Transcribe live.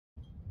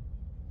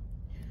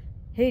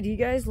Hey, do you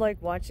guys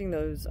like watching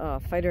those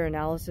fighter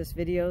analysis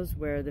videos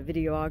where the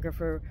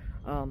videographer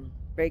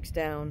breaks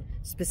down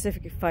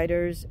specific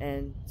fighters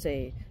and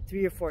say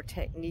 3 or 4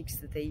 techniques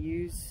that they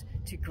use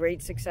to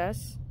great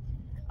success?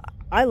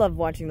 I love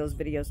watching those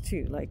videos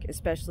too, like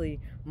especially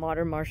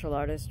modern martial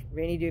artists,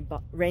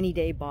 rainy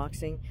day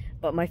boxing.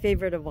 But my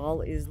favorite of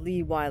all is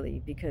Lee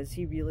Wiley, because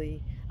he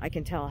really, I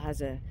can tell,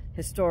 has a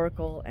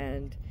historical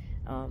and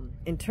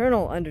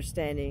internal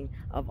understanding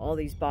of all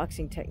these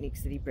boxing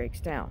techniques that he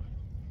breaks down.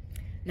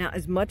 Now,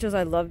 as much as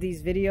I love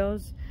these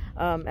videos,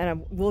 and I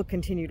will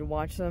continue to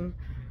watch them,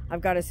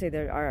 I've got to say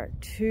there are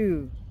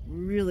 2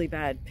 really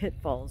bad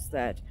pitfalls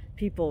that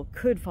people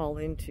could fall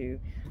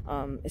into,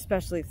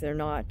 especially if they're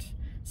not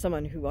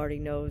someone who already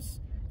knows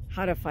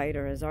how to fight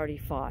or has already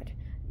fought,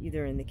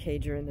 either in the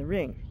cage or in the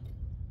ring.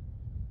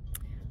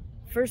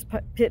 First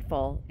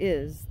pitfall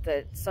is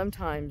that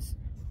sometimes,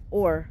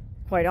 or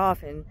quite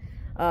often,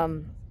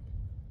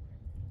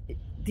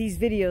 these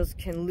videos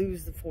can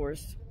lose the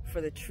forest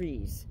for the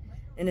trees,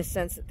 in a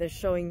sense that they're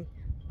showing,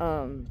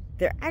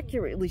 they're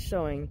accurately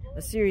showing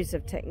a series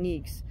of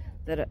techniques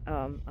that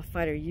a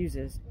fighter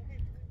uses,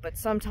 but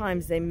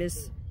sometimes they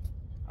miss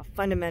a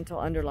fundamental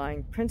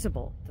underlying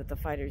principle that the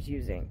fighter's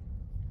using.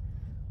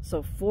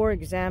 So, for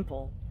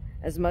example,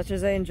 as much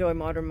as I enjoy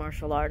modern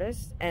martial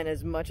artists, and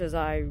as much as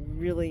I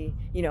really,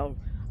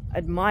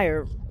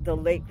 admire the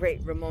late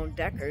great Ramon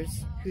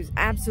Dekkers, who's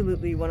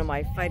absolutely one of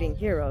my fighting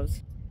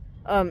heroes,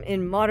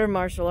 in modern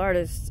martial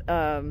artists,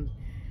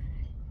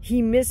 he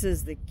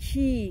misses the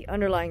key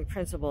underlying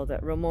principle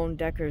that Ramon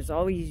Dekkers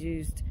always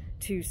used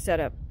to set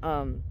up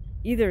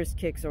either his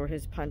kicks or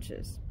his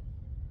punches.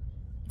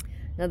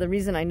 Now, the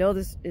reason I know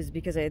this is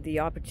because I had the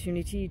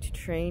opportunity to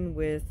train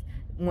with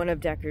one of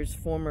Dekkers'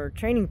 former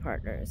training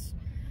partners.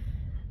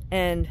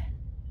 And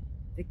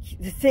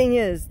the thing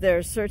is, there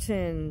are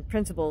certain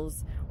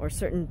principles or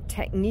certain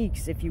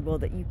techniques, if you will,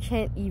 that you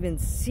can't even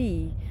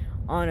see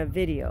on a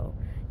video.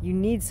 You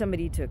need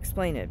somebody to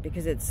explain it,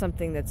 because it's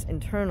something that's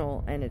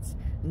internal and it's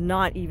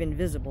not even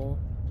visible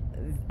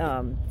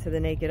to the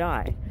naked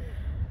eye.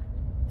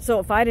 So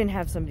if I didn't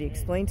have somebody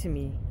explain to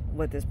me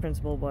what this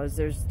principle was,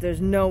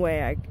 there's no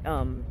way I,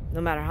 no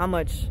matter how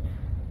much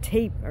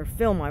tape or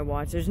film I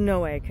watch, there's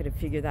no way I could have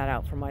figured that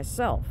out for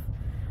myself.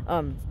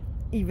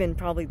 Even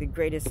probably the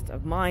greatest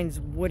of minds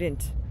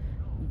wouldn't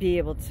be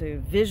able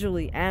to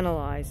visually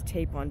analyze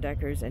tape on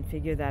Dekkers and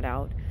figure that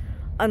out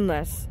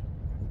unless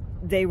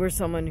they were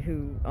someone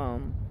who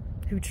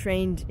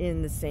trained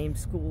in the same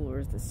school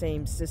or the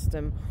same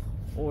system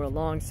or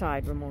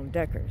alongside Ramon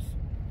Dekkers.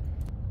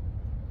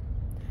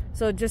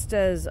 So just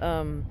as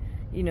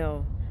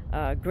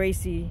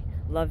Gracie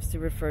loves to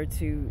refer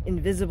to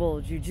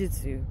invisible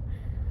jiu-jitsu,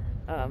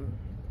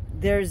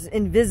 there's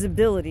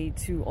invisibility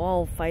to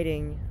all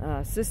fighting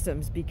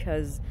systems,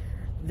 because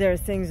there are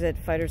things that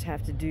fighters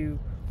have to do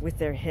with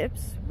their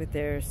hips, with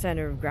their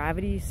center of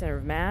gravity, center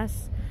of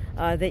mass,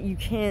 that you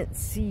can't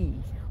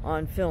see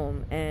on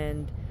film,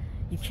 and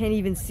you can't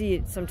even see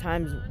it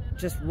sometimes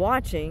just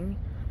watching.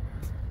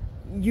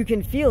 You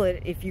can feel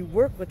it if you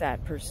work with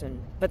that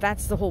person, but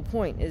that's the whole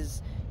point,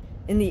 is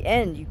in the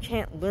end you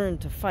can't learn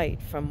to fight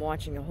from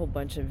watching a whole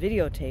bunch of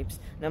videotapes,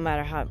 no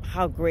matter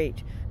how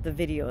great the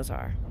videos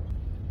are.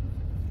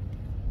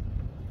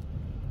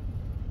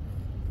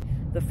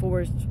 The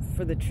forest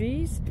for the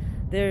trees,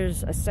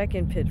 there's a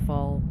second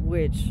pitfall,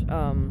 which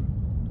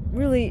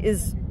really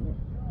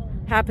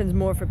happens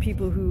more for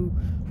people who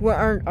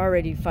aren't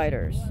already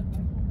fighters.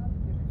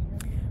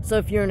 So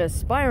if you're an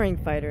aspiring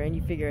fighter and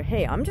you figure,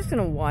 hey, I'm just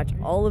going to watch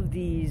all of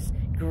these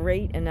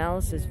great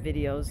analysis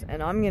videos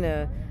and I'm going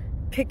to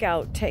pick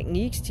out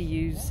techniques to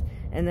use,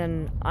 and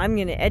then I'm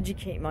going to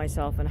educate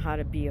myself on how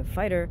to be a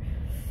fighter,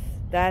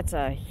 that's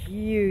a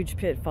huge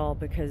pitfall,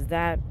 because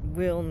that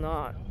will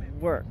not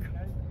work.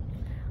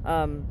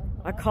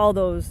 I call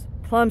those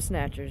plum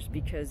snatchers,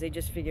 because they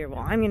just figure, well,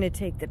 I'm going to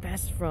take the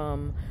best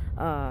from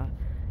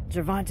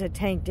Gervonta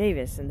Tank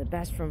Davis, and the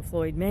best from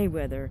Floyd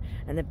Mayweather,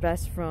 and the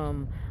best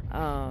from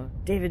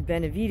David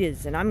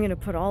Benavidez, and I'm going to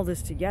put all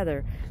this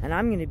together, and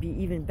I'm going to be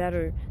even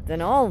better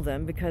than all of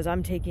them, because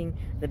I'm taking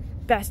the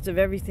best of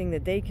everything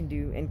that they can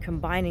do and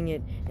combining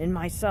it in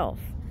myself.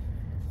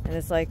 And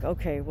it's like,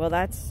 okay, well,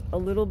 that's a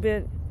little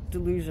bit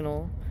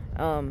delusional,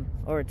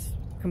 or it's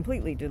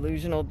completely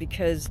delusional,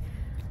 because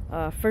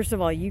first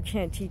of all, you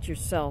can't teach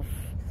yourself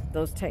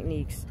those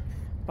techniques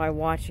by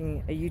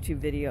watching a YouTube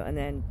video and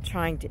then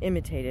trying to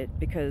imitate it,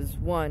 because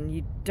one,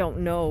 you don't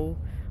know,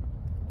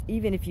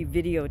 even if you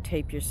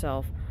videotape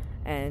yourself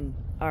and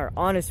are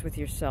honest with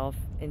yourself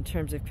in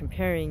terms of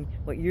comparing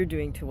what you're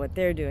doing to what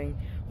they're doing,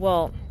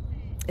 well,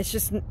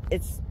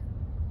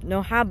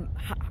 no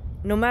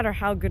matter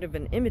how good of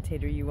an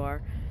imitator you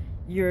are,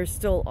 you're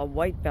still a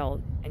white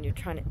belt and you're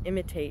trying to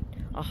imitate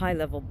a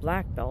high-level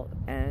black belt,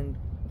 and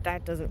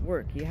that doesn't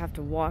work. You have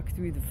to walk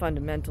through the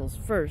fundamentals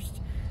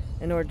first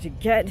in order to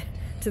get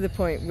to the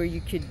point where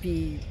you could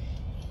be,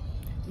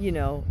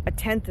 a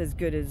tenth as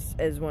good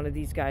as one of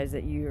these guys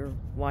that you're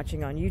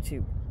watching on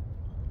YouTube.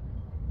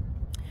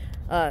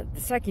 The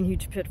second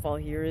huge pitfall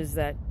here is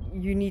that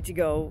you need to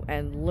go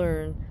and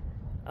learn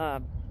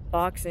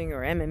boxing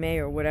or MMA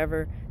or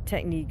whatever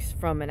techniques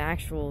from an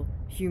actual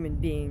human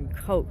being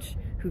coach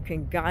who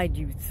can guide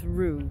you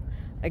through,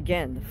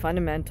 again, the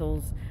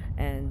fundamentals,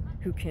 and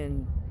who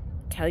can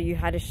tell you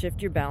how to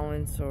shift your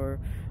balance or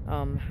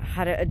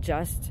how to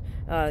adjust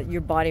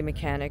your body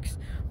mechanics.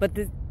 But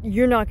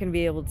you're not going to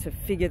be able to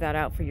figure that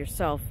out for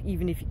yourself,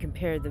 even if you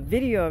compare the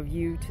video of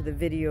you to the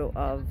video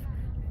of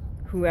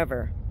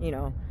whoever, you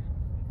know,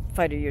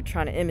 fighter you're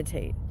trying to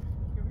imitate.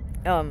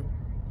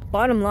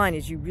 Bottom line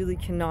is, you really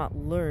cannot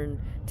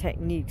learn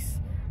techniques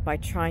by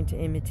trying to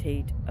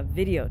imitate a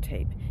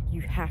videotape.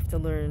 You have to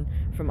learn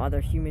from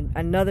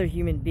another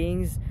human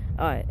being's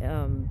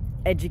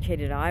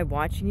educated eye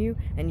watching you,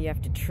 and you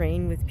have to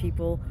train with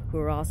people who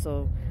are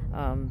also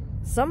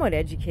somewhat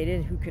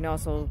educated, who can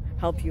also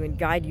help you and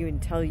guide you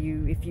and tell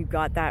you if you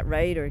got that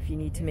right or if you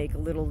need to make a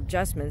little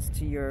adjustments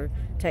to your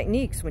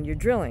techniques when you're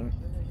drilling.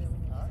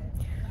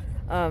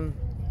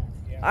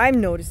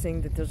 I'm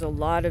noticing that there's a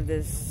lot of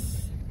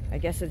this, I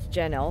guess it's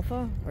Gen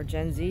Alpha or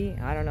Gen Z,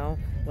 I don't know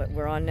what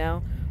we're on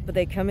now, but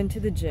they come into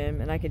the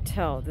gym and I could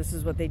tell this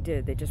is what they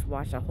did. They just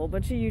watched a whole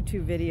bunch of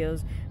YouTube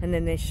videos and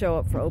then they show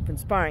up for open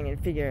sparring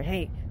and figure,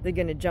 hey, they're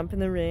gonna jump in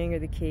the ring or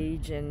the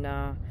cage and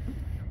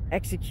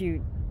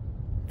execute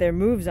their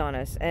moves on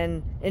us.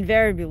 And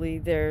invariably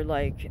they're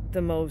like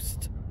the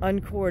most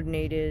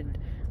uncoordinated,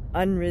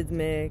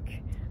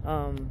 unrhythmic,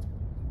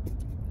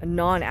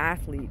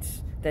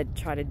 non-athletes that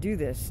try to do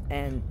this.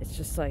 And it's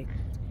just like,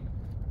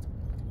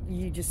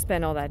 you just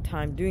spend all that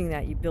time doing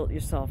that. You built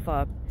yourself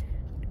up.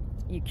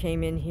 You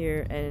came in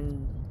here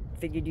and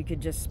figured you could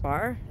just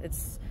spar.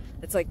 It's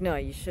like, no,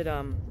 you should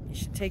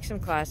take some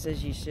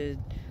classes. You should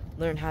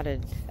learn how to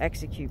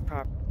execute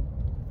properly.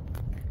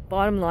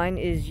 Bottom line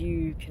is,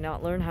 you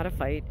cannot learn how to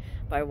fight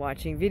by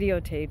watching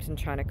videotapes and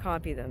trying to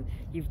copy them.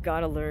 You've got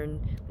to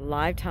learn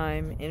live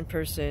time, in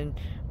person,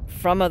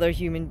 from other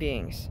human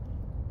beings.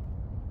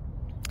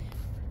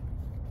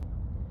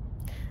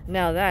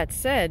 Now that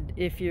said,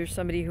 if you're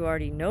somebody who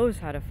already knows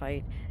how to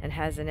fight and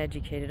has an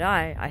educated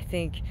eye, I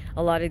think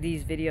a lot of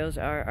these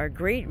videos are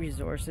great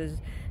resources,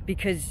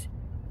 because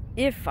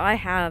if I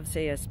have,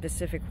 say, a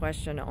specific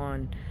question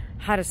on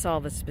how to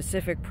solve a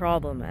specific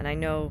problem, and I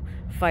know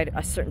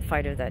a certain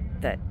fighter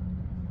that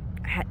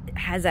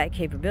has that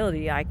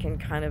capability, I can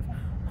kind of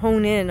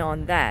hone in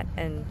on that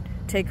and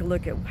take a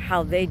look at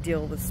how they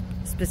deal with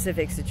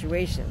specific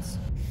situations.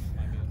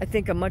 I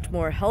think a much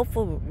more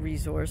helpful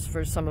resource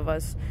for some of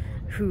us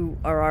who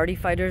are already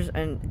fighters,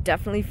 and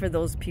definitely for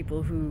those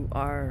people who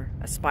are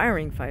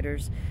aspiring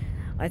fighters,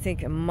 I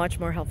think a much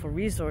more helpful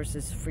resource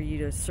is for you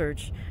to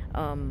search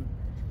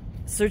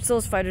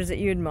those fighters that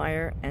you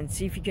admire and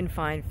see if you can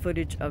find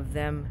footage of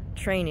them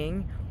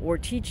training or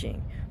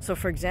teaching. So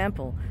for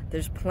example,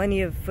 there's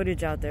plenty of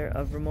footage out there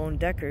of Ramon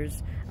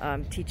Dekkers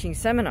teaching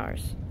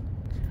seminars.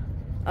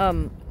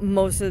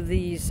 Most of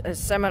these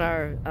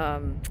seminar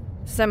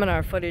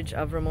footage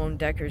of Ramon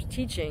Dekkers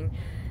teaching,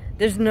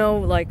 there's no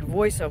like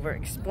voiceover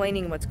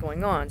explaining what's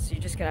going on, so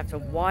you're just gonna have to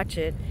watch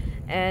it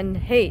and,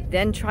 hey,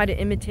 then try to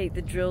imitate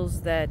the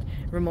drills that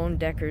Ramon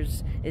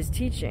Dekkers is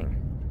teaching.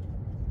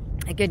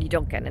 Again, you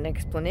don't get an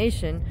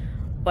explanation,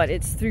 but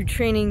it's through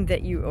training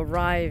that you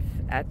arrive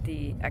at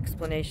the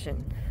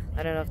explanation.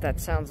 I don't know if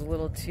that sounds a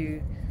little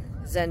too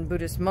Zen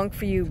Buddhist monk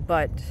for you,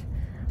 but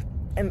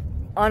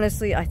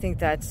honestly, I think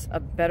that's a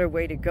better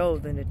way to go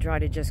than to try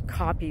to just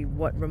copy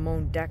what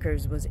Ramon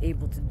Dekkers was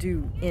able to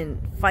do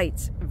in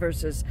fights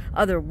versus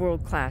other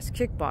world-class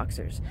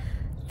kickboxers.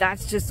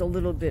 That's just a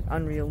little bit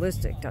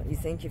unrealistic, don't you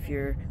think, if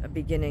you're a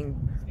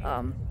beginning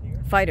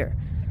fighter?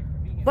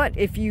 But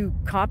if you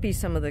copy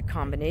some of the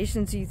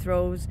combinations he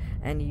throws,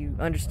 and you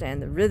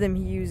understand the rhythm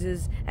he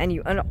uses, and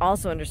you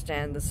also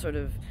understand the sort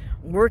of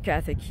work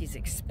ethic he's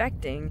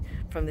expecting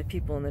from the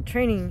people in the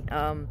training,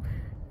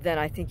 then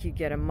I think you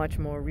get a much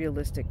more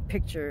realistic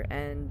picture,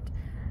 and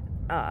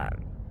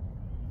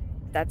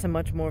that's a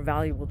much more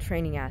valuable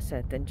training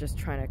asset than just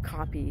trying to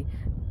copy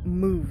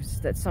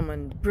moves that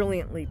someone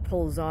brilliantly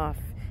pulls off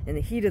in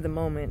the heat of the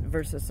moment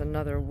versus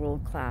another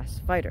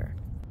world-class fighter.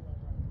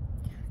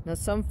 Now,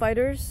 some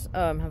fighters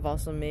have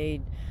also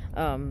made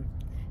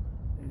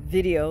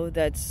video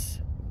that's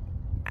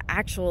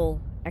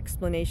actual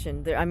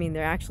explanation.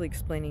 They're actually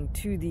explaining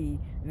to the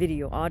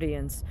video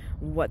audience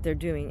what they're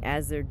doing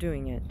as they're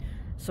doing it.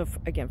 So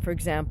again, for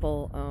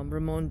example,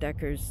 Ramon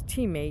Dekkers'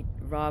 teammate,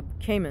 Rob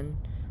Kamen,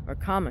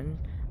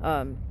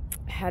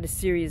 had a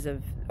series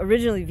of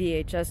originally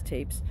VHS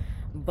tapes,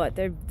 but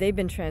they've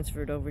been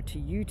transferred over to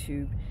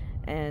YouTube.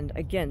 And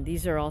again,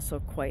 these are also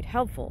quite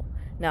helpful.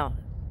 Now,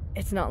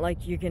 it's not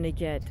like you're going to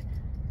get,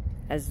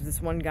 as this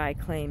one guy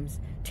claims,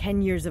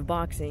 10 years of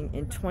boxing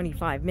in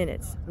 25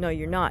 minutes. No,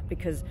 you're not,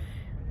 because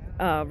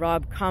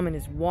Rob Kamen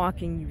is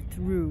walking you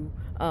through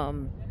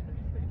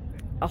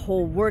a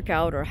whole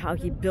workout, or how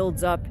he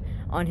builds up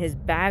on his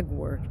bag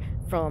work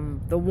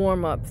from the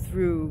warm-up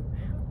through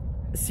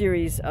a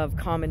series of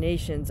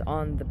combinations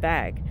on the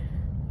bag.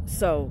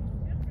 So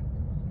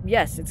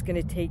yes, it's going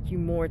to take you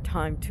more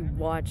time to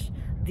watch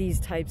these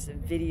types of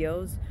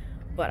videos,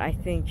 but I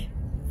think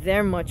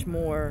they're much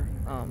more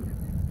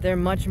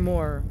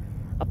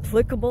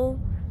applicable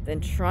than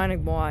trying to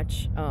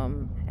watch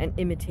and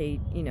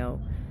imitate, you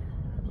know,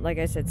 like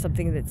I said,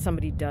 something that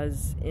somebody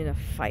does in a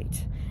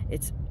fight.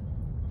 It's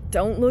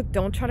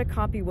don't try to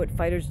copy what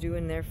fighters do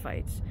in their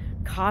fights.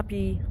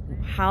 Copy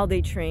how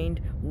they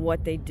trained,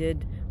 what they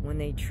did when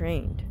they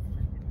trained.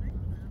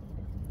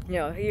 You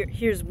know,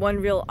 here's one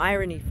real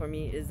irony for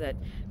me is that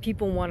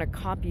people want to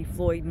copy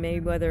Floyd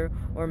Mayweather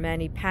or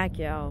Manny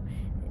Pacquiao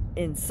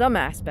in some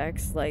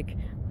aspects, like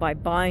by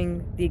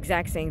buying the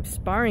exact same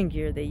sparring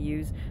gear they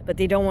use, but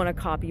they don't want to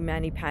copy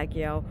Manny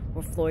Pacquiao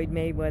or Floyd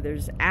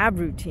Mayweather's ab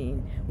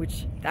routine,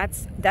 which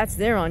that's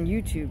there on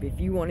YouTube if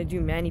you want to do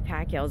Manny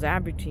Pacquiao's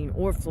ab routine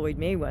or Floyd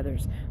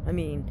Mayweather's. I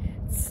mean,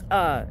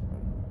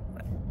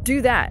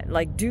 do that,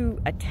 like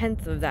do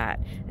 1/10 of that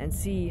and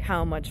see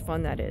how much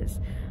fun that is.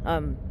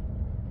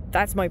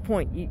 That's my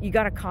point. You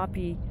got to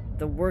copy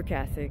the work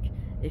ethic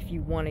if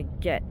you want to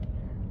get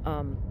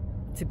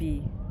to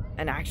be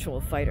an actual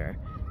fighter.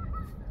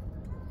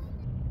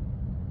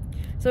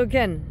 So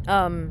again,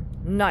 I'm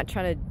not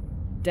trying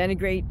to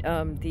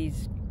denigrate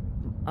these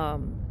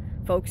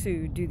folks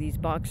who do these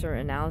boxer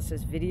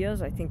analysis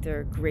videos. I think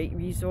they're a great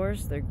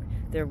resource.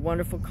 They're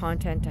wonderful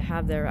content to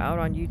have there out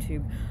on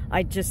YouTube.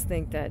 I just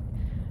think that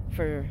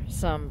for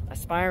some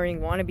aspiring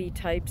wannabe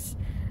types,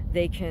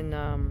 they can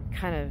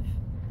kind of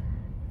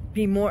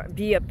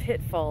be a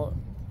pitfall.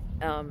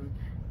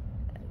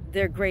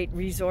 They're a great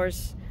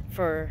resource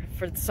for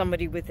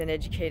somebody with an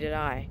educated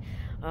eye.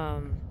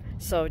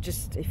 So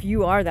just, if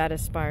you are that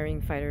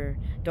aspiring fighter,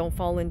 don't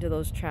fall into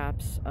those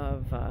traps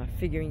of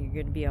figuring you're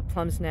going to be a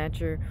plum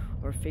snatcher,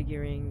 or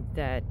figuring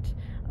that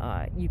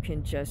you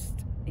can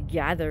just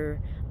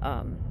gather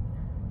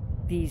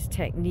these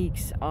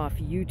techniques off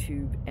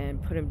YouTube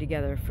and put them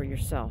together for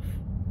yourself.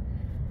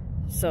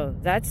 So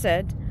that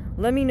said,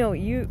 let me know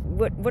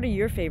what are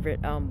your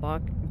favorite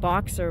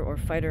boxer or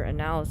fighter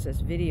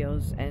analysis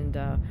videos, and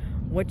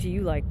what do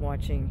you like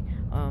watching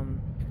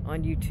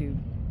on YouTube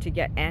to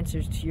get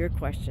answers to your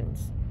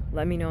questions.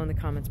 Let me know in the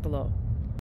comments below.